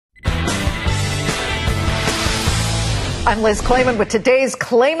I'm Liz Clayman with today's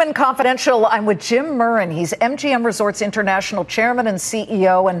Clayman Confidential. I'm with Jim Murren. He's MGM Resorts International Chairman and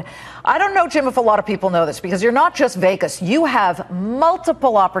CEO. And I don't know, Jim, if a lot of people know this, because you're not just Vegas. You have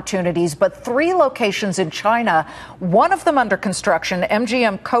multiple opportunities, but 3 locations in China, one of them under construction,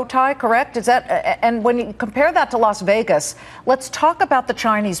 MGM Cotai, correct? Is that? And when you compare that to Las Vegas, let's talk about the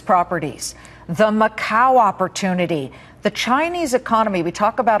Chinese properties, the Macau opportunity, the Chinese economy. We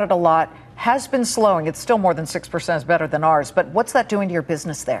talk about it a lot. Has been slowing. It's still more than 6%, is better than ours. But what's that doing to your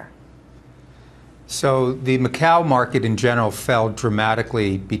business there? So the Macau market in general fell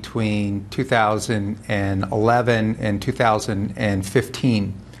dramatically between 2011 and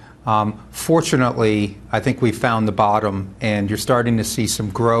 2015. Fortunately, I think we found the bottom, and you're starting to see some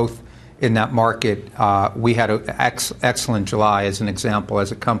growth in that market. We had an excellent July, as an example,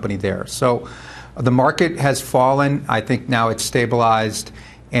 as a company there. So the market has fallen. I think now it's stabilized.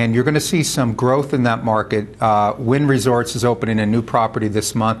 And you're going to see some growth in that market. Wynn Resorts is opening a new property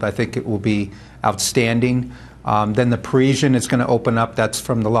this month. I think it will be outstanding. Then the Parisian is going to open up. That's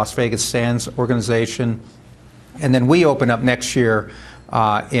from the Las Vegas Sands organization. And then we open up next year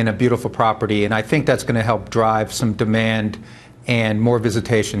in a beautiful property. And I think that's going to help drive some demand and more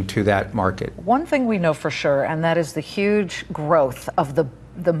visitation to that market. One thing we know for sure, and that is the huge growth of the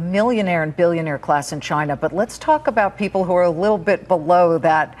millionaire and billionaire class in China. But let's talk about people who are a little bit below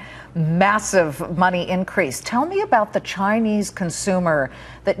that massive money increase. Tell me about the Chinese consumer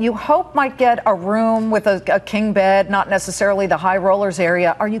that you hope might get a room with a king bed, not necessarily the high rollers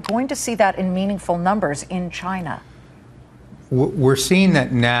area. Are you going to see that in meaningful numbers in China? We're seeing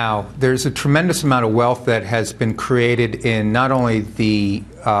that now. There's a tremendous amount of wealth that has been created in not only the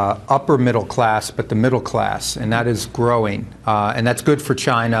upper middle class, but the middle class, and that is growing. And that's good for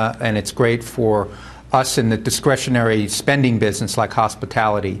China, and it's great for us in the discretionary spending business like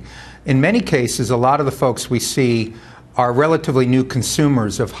hospitality. In many cases, a lot of the folks we see are relatively new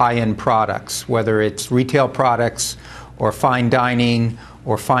consumers of high-end products, whether it's retail products or fine dining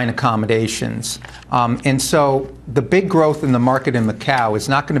or fine accommodations. And so the big growth in the market in Macau is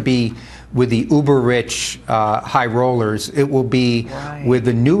not going to be with the uber-rich high rollers. It will be with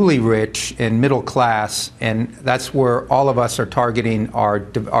the newly rich and middle class, and that's where all of us are targeting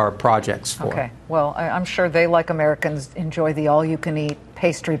our projects for. Okay. Well, I'm sure they, like Americans, enjoy the all-you-can-eat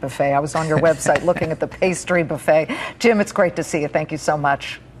pastry buffet. I was on your website looking at the pastry buffet. Jim, it's great to see you. Thank you so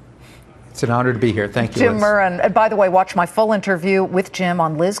much. It's an honor to be here. Thank you, Jim Liz. Murren. And by the way, watch my full interview with Jim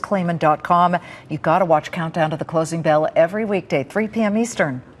on LizClayman.com. You've got to watch Countdown to the Closing Bell every weekday, 3 p.m.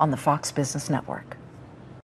 Eastern on the Fox Business Network.